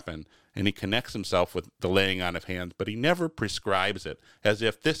to happen, and he connects himself with the laying on of hands, but he never prescribes it as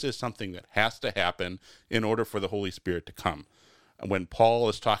if this is something that has to happen in order for the Holy Spirit to come. When Paul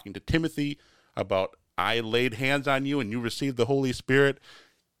is talking to Timothy about, I laid hands on you and you received the Holy Spirit,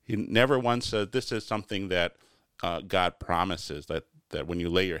 he never once said this is something that God promises, that when you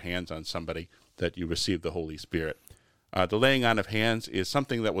lay your hands on somebody, that you receive the Holy Spirit. The laying on of hands is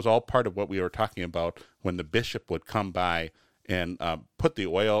something that was all part of what we were talking about when the bishop would come by and put the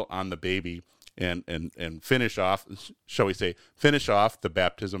oil on the baby and finish off, shall we say, finish off the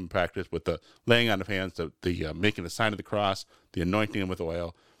baptism practice with the laying on of hands, the making the sign of the cross, the anointing them with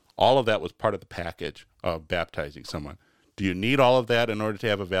oil. All of that was part of the package of baptizing someone. Do you need all of that in order to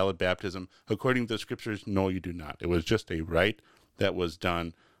have a valid baptism? According to the scriptures, no, you do not. It was just a rite that was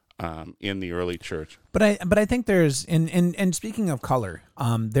done in the early church. But I think there's, and speaking of color,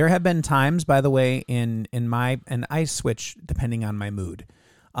 there have been times, by the way, and I switch depending on my mood.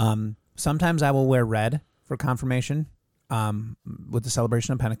 Sometimes I will wear red for confirmation with the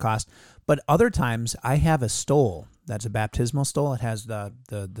celebration of Pentecost, but other times I have a stole that's a baptismal stole. It has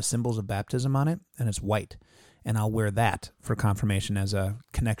the symbols of baptism on it, and it's white. And I'll wear that for confirmation as a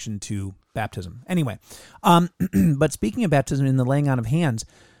connection to baptism. Anyway, but speaking of baptism and the laying on of hands,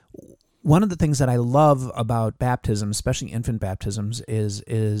 one of the things that I love about baptism, especially infant baptisms, is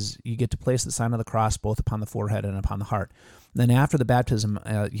you get to place the sign of the cross both upon the forehead and upon the heart. Then after the baptism,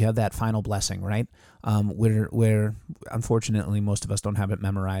 you have that final blessing, right? Where unfortunately most of us don't have it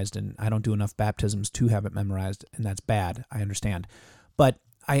memorized, and I don't do enough baptisms to have it memorized, and that's bad, I understand. But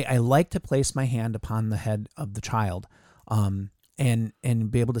I like to place my hand upon the head of the child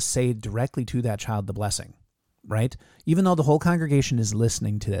and be able to say directly to that child the blessing, right? Even though the whole congregation is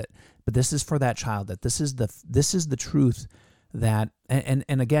listening to it, but this is for that child, that this is the truth that, and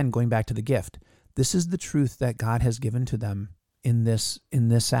again, going back to the gift, this is the truth that God has given to them in this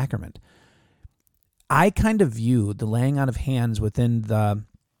sacrament. I kind of view the laying on of hands within the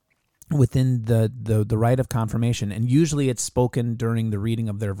rite of confirmation, and usually it's spoken during the reading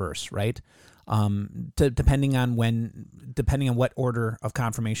of their verse, right? Depending on what order of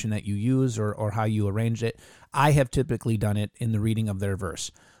confirmation that you use or how you arrange it. I have typically done it in the reading of their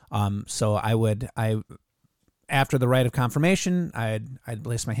verse. So after the rite of confirmation, I'd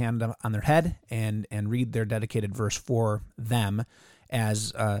place my hand on their head and read their dedicated verse for them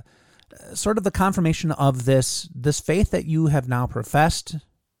as sort of the confirmation of this faith that you have now professed.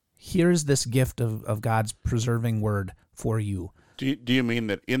 Here's this gift of God's preserving word for you. Do you mean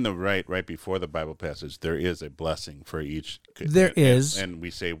that in the right before the Bible passage, there is a blessing for each? There is. And we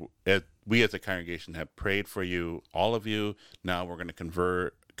say, we as a congregation have prayed for you, all of you. Now we're going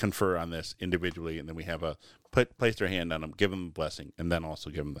to confer on this individually, and then we have place their hand on them, give them a blessing, and then also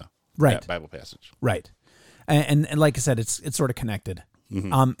give them that Bible passage. Right. And like I said, it's sort of connected.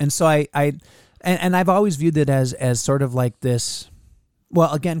 Mm-hmm. And so I've always viewed it as sort of like this.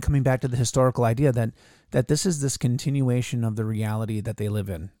 Well, again, coming back to the historical idea that this is this continuation of the reality that they live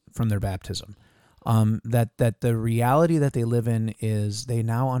in from their baptism. That the reality that they live in is they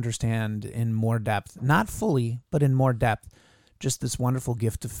now understand in more depth, not fully, but in more depth, just this wonderful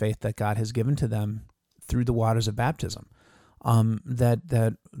gift of faith that God has given to them through the waters of baptism. That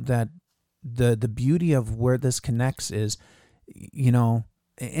the beauty of where this connects is,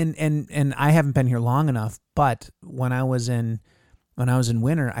 and I haven't been here long enough, but when I was in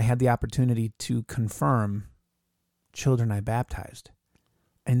winter, I had the opportunity to confirm children I baptized.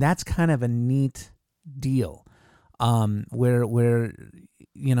 And that's kind of a neat deal, where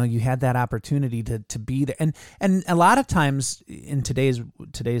you had that opportunity to be there, and a lot of times in today's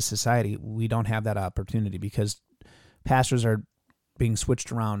society we don't have that opportunity because pastors are being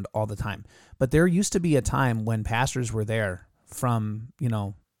switched around all the time. But there used to be a time when pastors were there from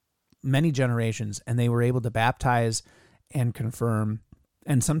many generations, and they were able to baptize and confirm,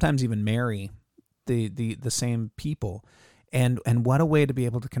 and sometimes even marry the same people. And what a way to be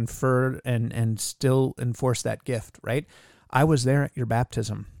able to confer and still enforce that gift, right? I was there at your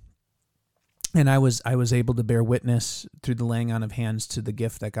baptism, and I was able to bear witness through the laying on of hands to the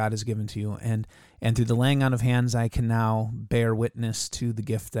gift that God has given to you, and through the laying on of hands, I can now bear witness to the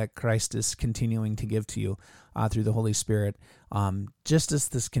gift that Christ is continuing to give to you through the Holy Spirit. Just as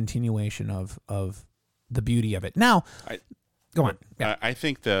this continuation of the beauty of it. Now, go on. Yeah. I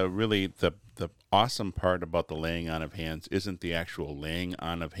think the awesome part about the laying on of hands isn't the actual laying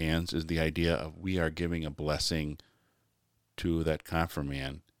on of hands, is the idea of we are giving a blessing to that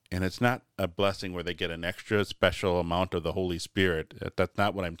confirmand. And it's not a blessing where they get an extra special amount of the Holy Spirit. That's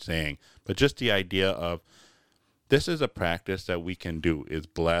not what I'm saying. But just the idea of this is a practice that we can do, is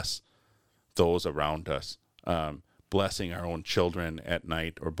bless those around us. Blessing our own children at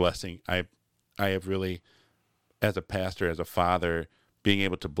night, or blessing. I have really, as a pastor, as a father, being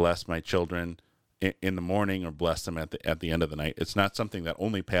able to bless my children in the morning or bless them at the end of the night. It's not something that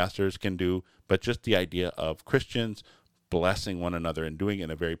only pastors can do, but just the idea of Christians blessing one another and doing it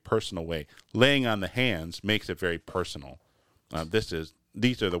in a very personal way. Laying on the hands makes it very personal.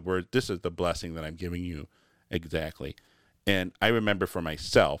 These are the words. This is the blessing that I'm giving you, exactly. And I remember for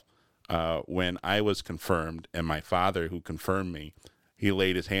myself, when I was confirmed, and my father who confirmed me, he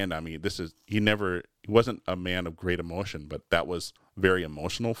laid his hand on me. He wasn't a man of great emotion, but that was very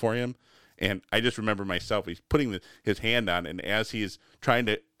emotional for him. And I just remember myself, he's putting his hand on, and as he's trying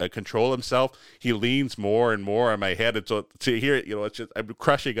to control himself, he leans more and more on my head. And so to hear it, it's just, I'm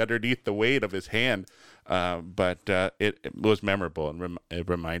crushing underneath the weight of his hand. But it was memorable, and it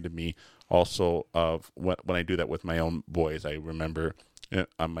reminded me also of when I do that with my own boys. I remember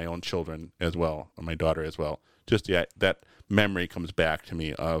on my own children as well, on my daughter as well. Just that memory comes back to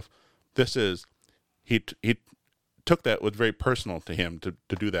me of he took that, was very personal to him to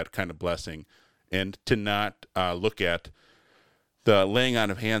do that kind of blessing, and to not look at the laying on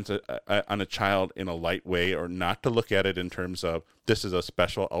of hands on a child in a light way, or not to look at it in terms of this is a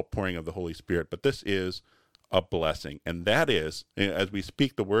special outpouring of the Holy Spirit, but this is a blessing. And that is, as we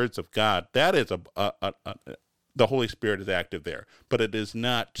speak the words of God, that is the Holy Spirit is active there, but it is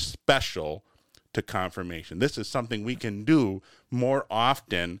not special to confirmation. This is something we can do more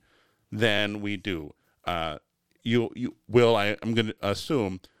often than we do. I'm going to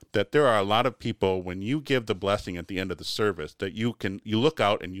assume that there are a lot of people, when you give the blessing at the end of the service, that you look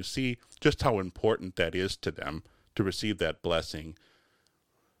out and you see just how important that is to them to receive that blessing.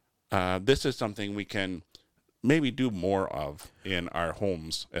 This is something we can maybe do more of in our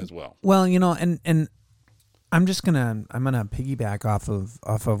homes as well. Well, and I'm gonna piggyback off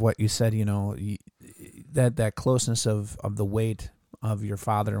of what you said. That closeness of the weight of your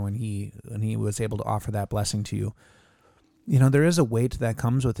father when he was able to offer that blessing to you. There is a weight that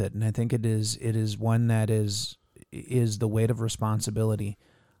comes with it, and I think it is one that is the weight of responsibility.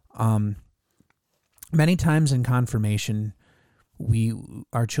 Many times in confirmation,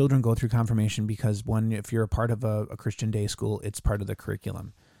 our children go through confirmation because, one, if you're a part of a Christian day school, it's part of the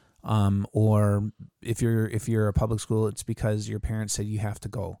curriculum. Or if you're a public school, it's because your parents said you have to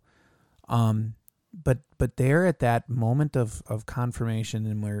go. But there at that moment of confirmation,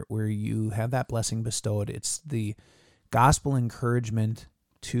 and where you have that blessing bestowed, it's the gospel encouragement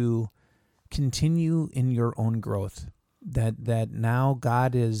to continue in your own growth. that now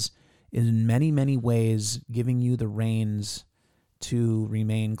God is in many, many ways giving you the reins to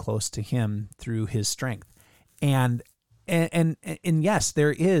remain close to Him through His strength. And yes,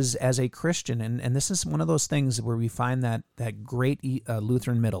 there is, as a Christian, and this is one of those things where we find that great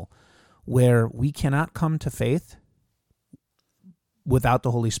Lutheran middle, where we cannot come to faith without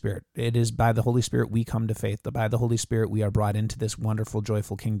the Holy Spirit. It is by the Holy Spirit we come to faith. By the Holy Spirit we are brought into this wonderful,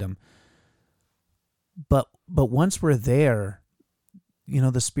 joyful kingdom. But once we're there,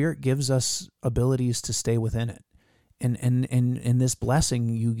 the Spirit gives us abilities to stay within it. And in this blessing,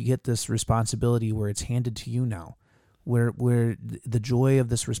 you get this responsibility where it's handed to you now, where the joy of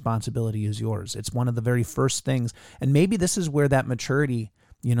this responsibility is yours. It's one of the very first things. And maybe this is where that maturity,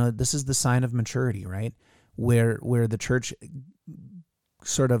 this is the sign of maturity, right? Where the church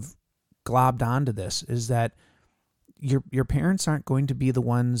sort of globbed onto this, is that your parents aren't going to be the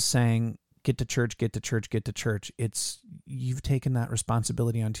ones saying, get to church, get to church, get to church. It's, you've taken that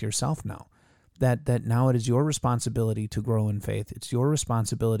responsibility onto yourself now. That now it is your responsibility to grow in faith. It's your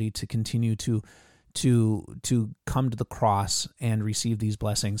responsibility to continue to come to the cross and receive these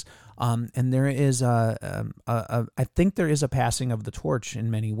blessings. And there is I think there is a passing of the torch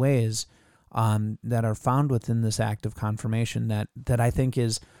in many ways that are found within this act of confirmation that I think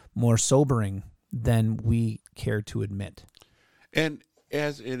is more sobering than we care to admit. And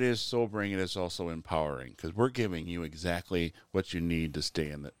as it is sobering, it is also empowering, because we're giving you exactly what you need to stay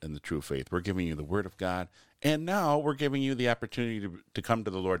in the true faith. We're giving you the Word of God, and now we're giving you the opportunity to come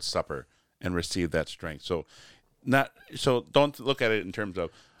to the Lord's Supper and receive that strength. So don't look at it in terms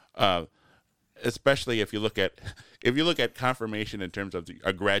of, especially if you look at confirmation in terms of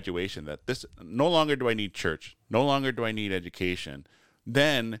a graduation, that this no longer do I need church, no longer do I need education.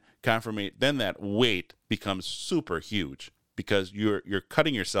 Then that weight becomes super huge, because you're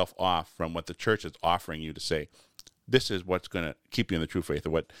cutting yourself off from what the church is offering you to say, this is what's going to keep you in the true faith, or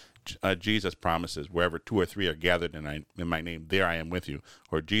what Jesus promises, wherever 2 or 3 are gathered in my name, there I am with you.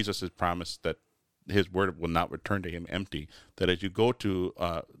 Or Jesus has promised that His word will not return to Him empty, that as you go to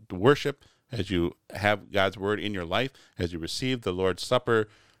worship, as you have God's word in your life, as you receive the Lord's Supper,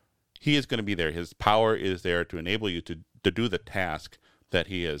 He is going to be there. His power is there to enable you to do the task that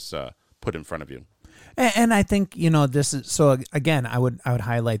He has put in front of you. And I think, this is, so again, I would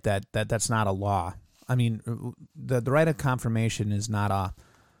highlight that's not a law. I mean, the rite of confirmation is not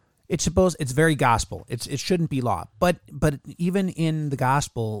it's very gospel. It shouldn't be law. But even in the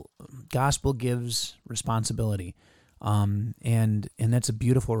gospel gives responsibility. And that's a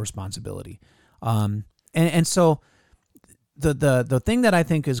beautiful responsibility. And so the thing that I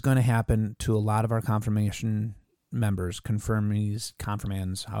think is going to happen to a lot of our confirmation members, confirmees,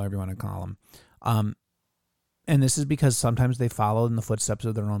 confirmands, however you want to call them, and this is because sometimes they follow in the footsteps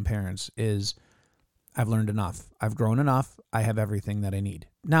of their own parents, is I've learned enough. I've grown enough. I have everything that I need.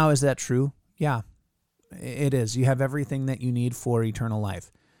 Now, is that true? Yeah, it is. You have everything that you need for eternal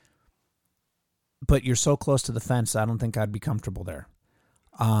life. But you're so close to the fence, I don't think I'd be comfortable there.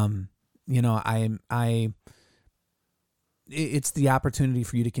 It's the opportunity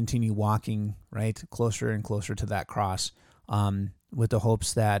for you to continue walking, right, closer and closer to that cross, with the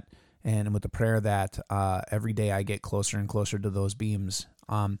hopes that, and with the prayer that every day I get closer and closer to those beams.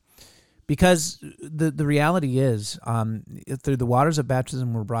 Because the reality is, through the waters of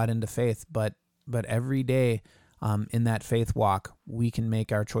baptism we're brought into faith, but every day in that faith walk, we can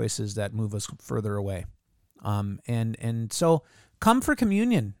make our choices that move us further away. And so come for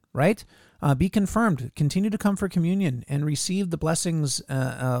communion, right? Be confirmed. Continue to come for communion and receive the blessings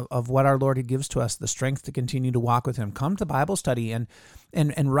of what our Lord gives to us, the strength to continue to walk with Him. Come to Bible study and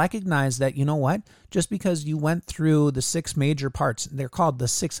recognize that, you know what? Just because you went through the 6 major parts, they're called the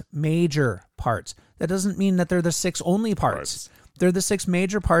 6 major parts. That doesn't mean that they're the 6 only parts. They're the 6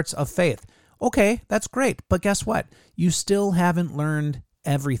 major parts of faith. Okay, that's great. But guess what? You still haven't learned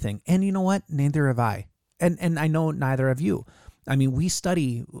everything. And you know what? Neither have I. And I know neither have you. I mean, we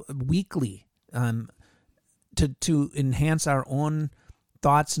study weekly to enhance our own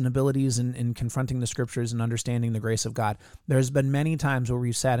thoughts and abilities in confronting the Scriptures and understanding the grace of God. There's been many times where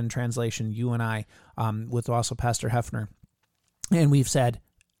we've sat in translation, you and I, with also Pastor Hefner, and we've said,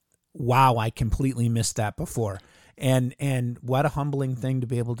 wow, I completely missed that before. And what a humbling thing to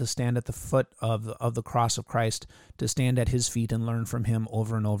be able to stand at the foot of the cross of Christ, to stand at His feet and learn from Him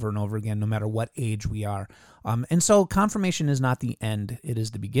over and over and over again, no matter what age we are. And so confirmation is not the end. It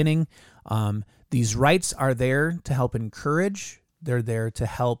is the beginning. These rites are there to help encourage. They're there to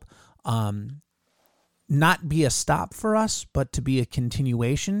help not be a stop for us, but to be a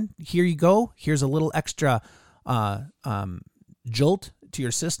continuation. Here you go. Here's a little extra jolt to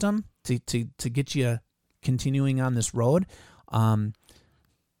your system to get you continuing on this road.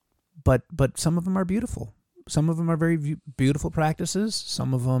 But some of them are beautiful. Some of them are very beautiful practices.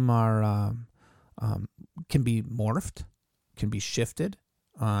 Some of them are can be morphed, can be shifted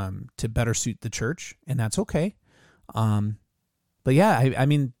to better suit the church, and that's okay. But yeah, I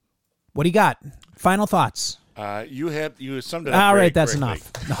mean, what do you got? Final thoughts. You summed it up. All right, very that's quickly.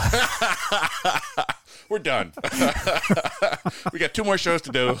 enough. We're done. We got 2 more shows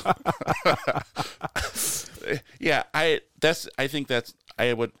to do. Yeah, I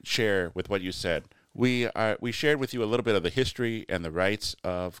would share with what you said. We shared with you a little bit of the history and the rites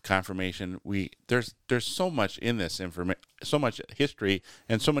of confirmation. There's so much in this so much history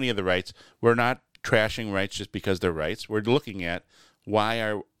and so many of the rites. We're not trashing rites just because they're rites. We're looking at why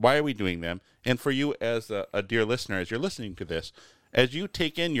are we doing them. And for you as a dear listener, as you're listening to this, as you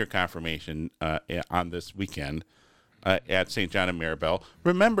take in your confirmation on this weekend at St. John and Maribel,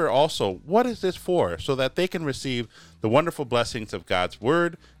 remember also, what is this for? So that they can receive the wonderful blessings of God's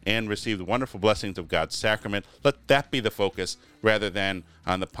Word and receive the wonderful blessings of God's sacrament. Let that be the focus rather than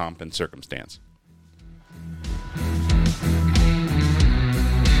on the pomp and circumstance.